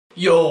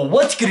Yo,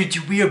 what's good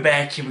YouTube? We are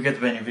back here, we got the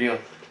brand new video.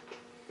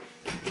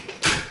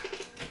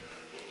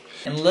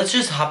 And let's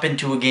just hop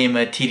into a game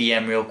of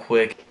TDM real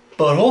quick.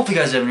 But hopefully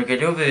you guys are having a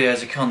great day. Hopefully you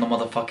guys are killing the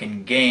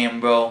motherfucking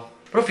game, bro.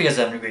 But hopefully you guys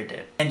are having a great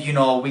day. And you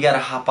know, we gotta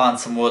hop on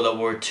some World at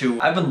War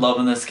 2. I've been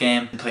loving this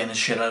game. I'm playing the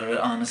shit out of it,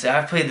 honestly.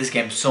 I've played this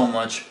game so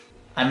much.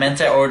 I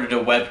meant I ordered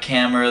a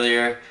webcam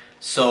earlier.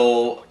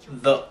 So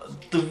the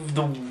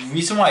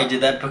reason why I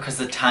did that, because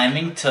the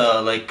timing to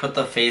like put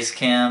the face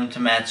cam to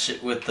match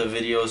it with the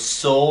video is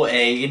so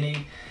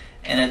agony,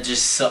 and it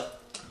just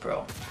sucks,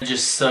 bro. It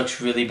just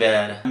sucks really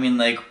bad. I mean,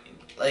 like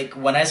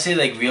when I say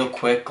like real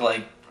quick,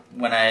 like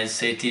when I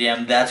say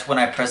TDM, that's when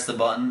I press the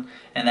button,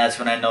 and that's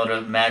when I know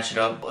to match it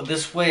up.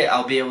 This way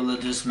I'll be able to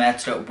just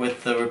match it up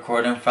with the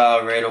recording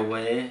file right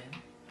away,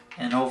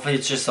 and hopefully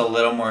it's just a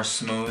little more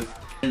smooth.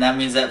 And that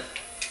means that,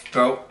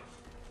 bro.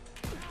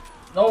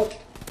 Nope.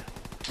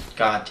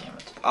 God damn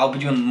it. I'll be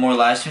doing more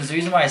live streams. The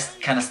reason why I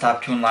kind of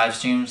stopped doing live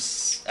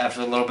streams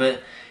after a little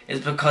bit is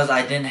because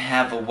I didn't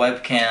have a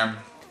webcam.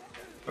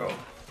 Bro.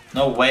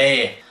 No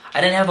way. I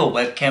didn't have a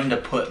webcam to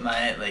put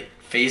my like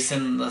face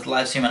in the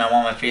live stream, and I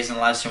want my face in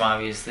the live stream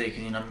obviously,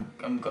 because you know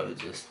I'm gonna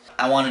just.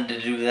 I wanted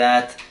to do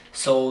that.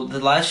 So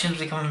the live streams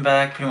will be coming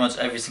back pretty much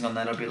every single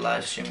night. I'll be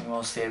live streaming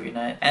mostly every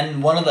night.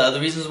 And one of the other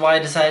reasons why I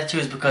decided to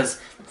is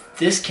because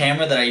this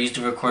camera that I use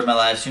to record my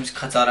live streams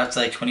cuts out after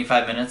like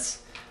 25 minutes,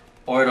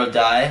 or it'll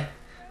die.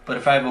 But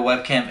if I have a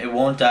webcam, it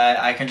won't die.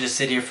 I can just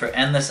sit here for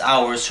endless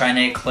hours trying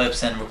to get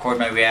clips and record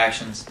my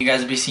reactions. You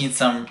guys will be seeing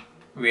some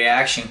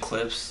reaction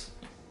clips.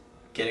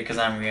 Get it? Because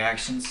I'm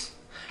reactions.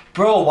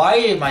 Bro, why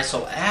am I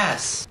so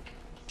ass?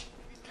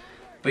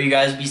 But you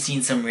guys will be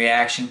seeing some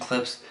reaction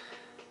clips.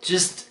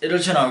 Just, it'll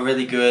turn out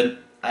really good.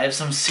 I have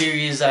some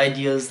serious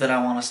ideas that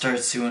I want to start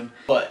soon.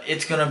 But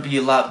it's going to be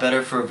a lot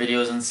better for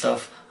videos and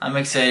stuff. I'm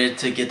excited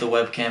to get the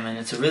webcam, and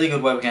it's a really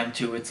good webcam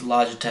too. It's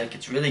Logitech,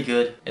 it's really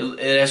good.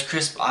 It has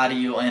crisp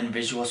audio and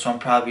visual, so I'm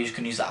probably just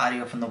going to use the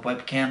audio from the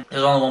webcam.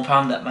 There's only one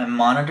problem, that my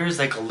monitor is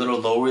like a little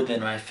lower than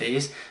my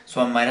face, so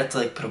I might have to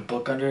like put a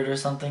book under it or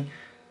something.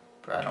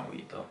 But I don't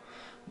read though.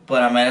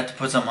 But I might have to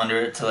put something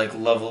under it to like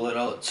level it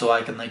out, so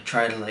I can like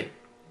try to like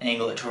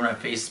angle it toward my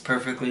face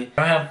perfectly.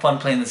 I'm having fun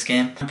playing this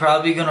game. I'm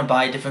probably going to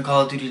buy a different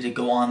Call of Duty to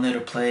go on there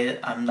to play it.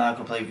 I'm not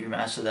going to play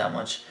Remastered that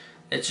much.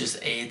 It's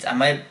just AIDS. I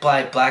might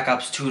buy Black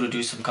Ops 2 to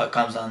do some cut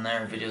coms on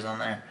there, videos on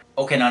there.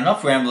 Okay, now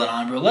enough rambling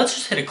on, bro. Let's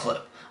just hit a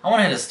clip. I want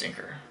to hit a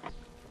stinker.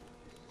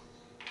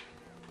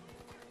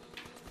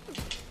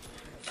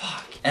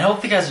 Fuck. And I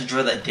hope you guys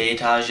enjoyed that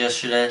Daytage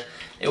yesterday.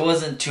 It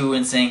wasn't too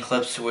insane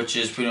clips, which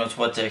is pretty much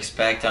what to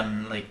expect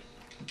on like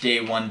day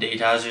one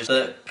Daytages.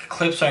 The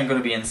clips aren't going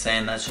to be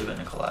insane. That should have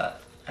been a collab.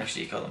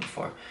 Actually, you killed them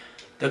before.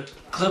 The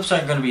clips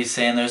aren't going to be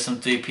insane. There's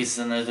some 3 pieces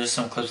in there. There's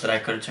some clips that I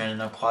could have turned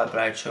into a quad, but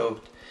I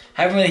choked.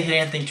 Haven't really hit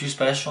anything too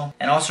special.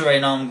 And also right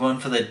now I'm going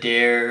for the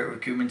Dare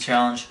recruitment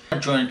challenge. I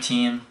joined a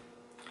team.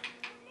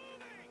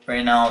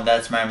 Right now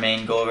that's my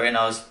main goal right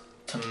now, is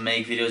to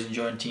make videos and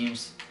join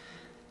teams.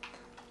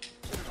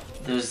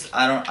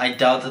 I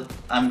doubt that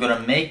I'm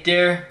gonna make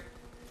Dare,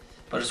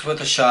 but it's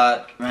worth a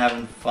shot. I'm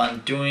having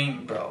fun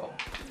doing, bro.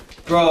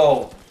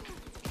 Why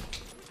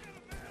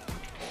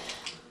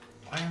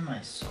am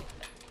I so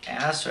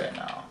ass right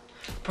now?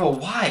 Bro,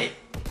 why?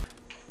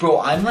 Bro,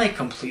 I'm like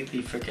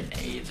completely freaking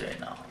AIDS right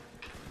now.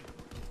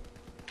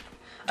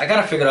 I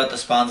gotta figure out the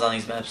spawns on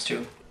these maps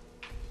too.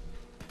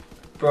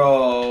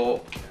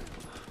 Bro.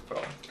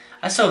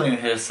 I still haven't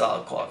even hit a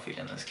solid quad feed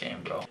in this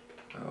game, bro.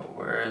 Bro,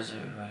 where is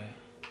everybody?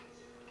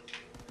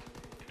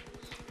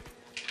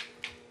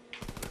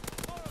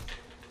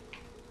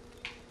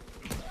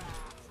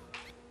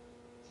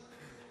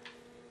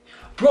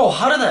 Bro,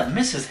 how did that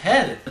miss his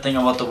head? The thing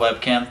about the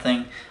webcam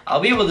thing,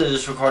 I'll be able to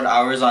just record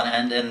hours on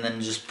end and then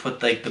just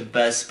put like the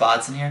best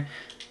spots in here.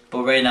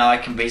 But right now I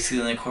can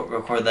basically only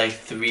record like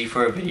 3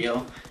 for a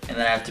video, and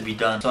then I have to be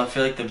done. So I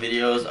feel like the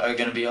videos are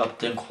going to be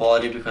upped in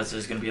quality because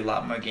there's going to be a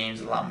lot more games,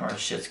 a lot more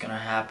shit's going to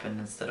happen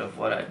instead of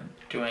what I'm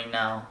doing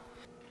now.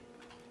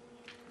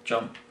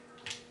 Jump.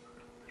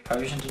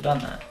 Probably shouldn't have done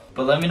that.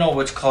 But let me know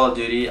which Call of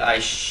Duty I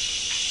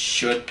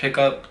should pick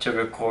up to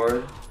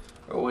record,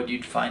 or what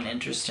you'd find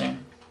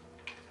interesting.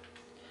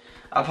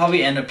 I'll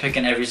probably end up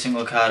picking every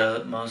single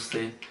kata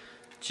mostly,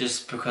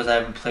 just because I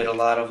haven't played a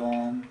lot of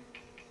them,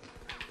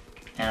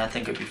 and I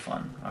think it'd be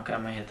fun. Okay,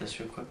 I'm gonna hit this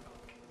real quick.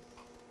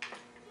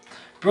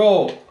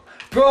 Bro,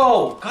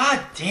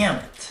 god damn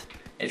it.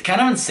 It's kind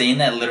of insane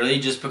that literally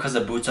just because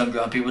of boots on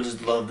ground, people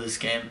just love this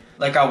game.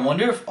 Like, I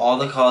wonder if all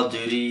the Call of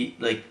Duty,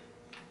 like,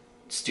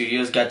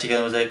 studios got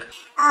together and was like,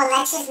 oh,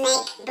 let's just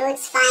make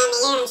boots fly in the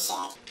air and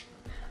shit.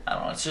 I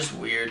don't know, it's just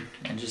weird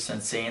and just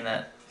insane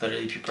that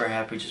literally people are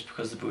happy just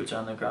because the boots are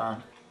on the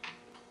ground.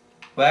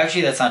 Well,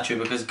 actually that's not true,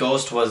 because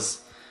Ghost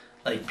was,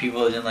 like,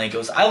 people didn't like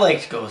Ghost. I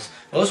liked Ghost.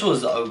 Ghost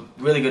was a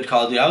really good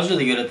Call of Duty. I was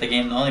really good at the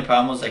game. The only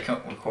problem was I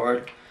couldn't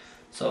record,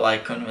 so I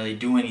couldn't really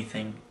do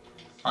anything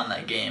on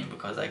that game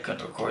because I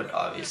couldn't record.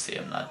 Obviously,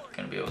 I'm not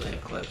going to be able to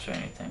hit clips or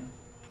anything.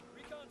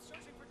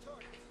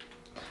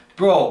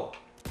 Bro,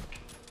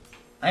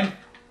 I'm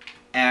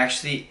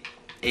actually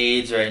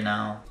AIDS right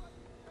now.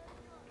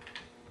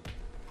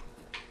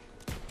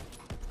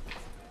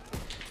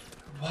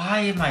 Why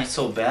am I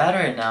so bad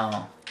right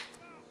now?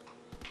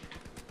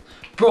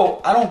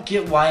 Bro, I don't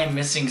get why I'm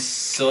missing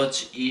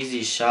such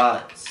easy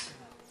shots.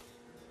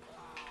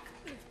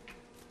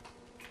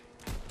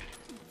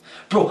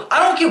 Bro, I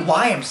don't get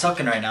why I'm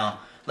sucking right now.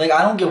 Like,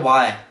 I don't get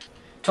why.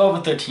 12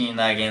 and 13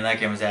 that game. That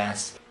game was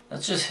ass.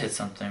 Let's just hit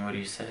something. What do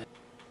you say?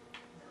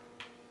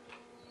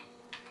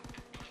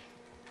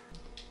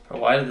 Bro,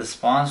 why did the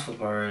spawns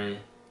flip already?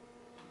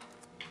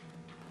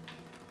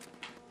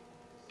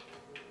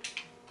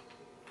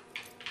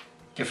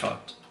 Get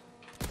fucked.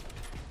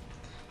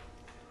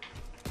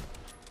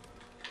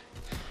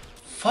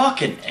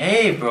 Fucking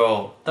A,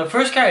 bro. The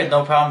first guy I had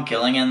no problem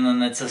killing, and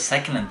then it's the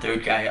second and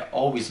third guy I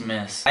always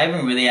miss. I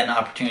haven't really had an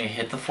opportunity to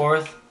hit the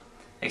fourth,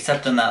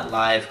 except in that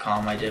live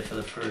comm I did for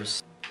the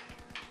first.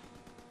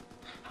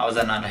 How was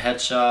that not a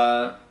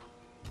headshot?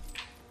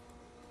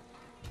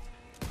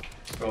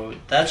 Bro,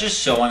 that's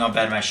just showing how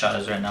bad my shot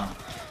is right now.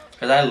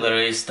 Because I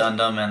literally stunned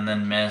him and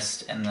then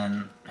missed and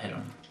then hit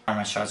him.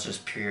 My shot's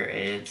just pure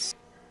AIDS.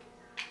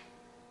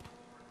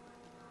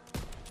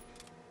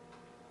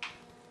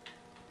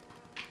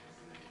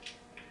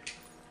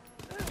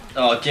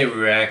 Oh, get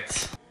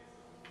wrecked.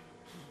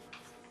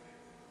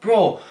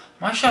 Bro,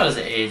 my shot is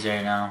AIDS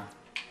right now.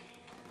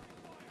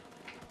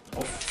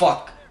 Oh,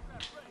 fuck.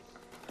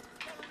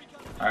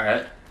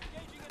 Alright.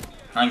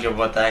 I don't get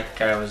what that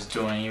guy was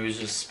doing. He was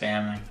just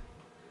spamming.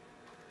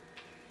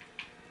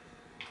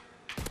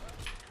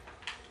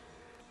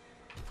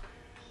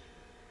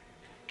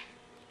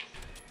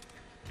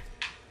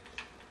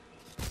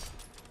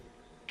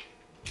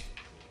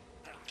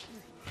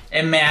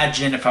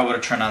 Imagine if I would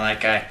have turned on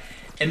that guy.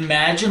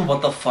 Imagine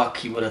what the fuck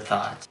he would have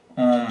thought.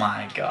 Oh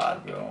my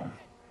god, bro.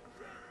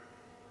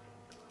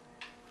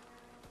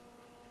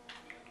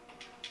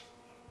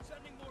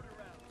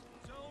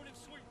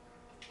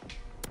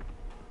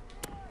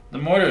 The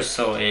mortar is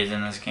so AIDS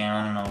in this game.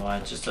 I don't know why.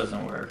 It just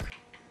doesn't work.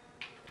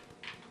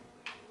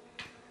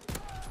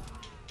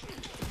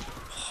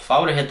 If I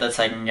would have hit that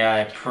second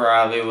guy, I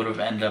probably would have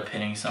ended up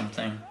hitting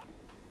something.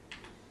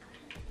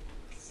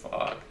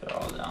 Fuck, they're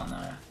all down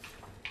there.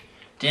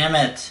 Damn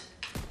it.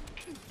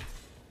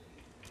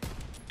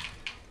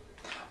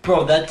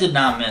 Bro, that did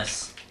not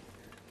miss.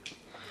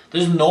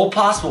 There's no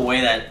possible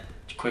way that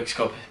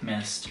quickscope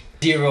missed.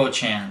 Zero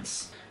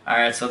chance.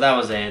 Alright, so that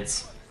was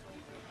AIDS.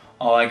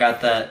 Oh, I got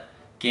that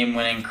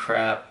game-winning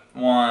crap.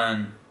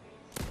 One.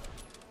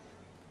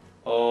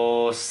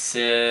 Oh,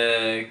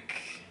 sick.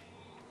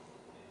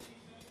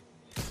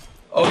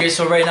 Okay,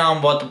 so right now I'm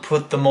about to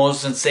put the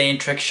most insane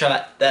trick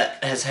shot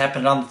that has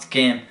happened on this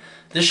game.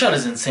 This shot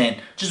is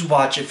insane. Just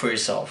watch it for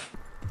yourself.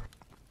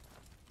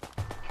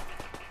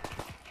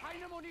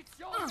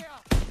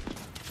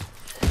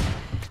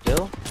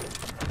 Still?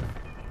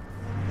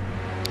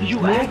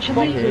 You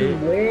actually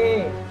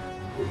way.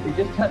 You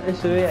just cut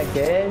this away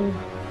again.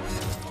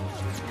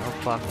 Oh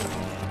fuck.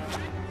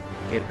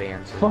 Get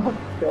banned. Fuck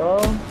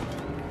off.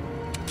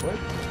 What?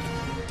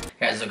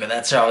 Guys, look at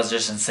that shot was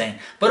just insane.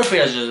 But if you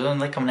guys just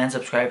like, comment, and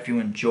subscribe if you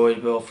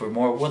enjoyed, bro, for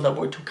more World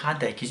War II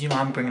content, because you know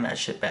I'm bringing that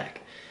shit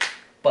back.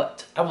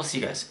 But I will see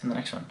you guys in the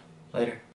next one. Later.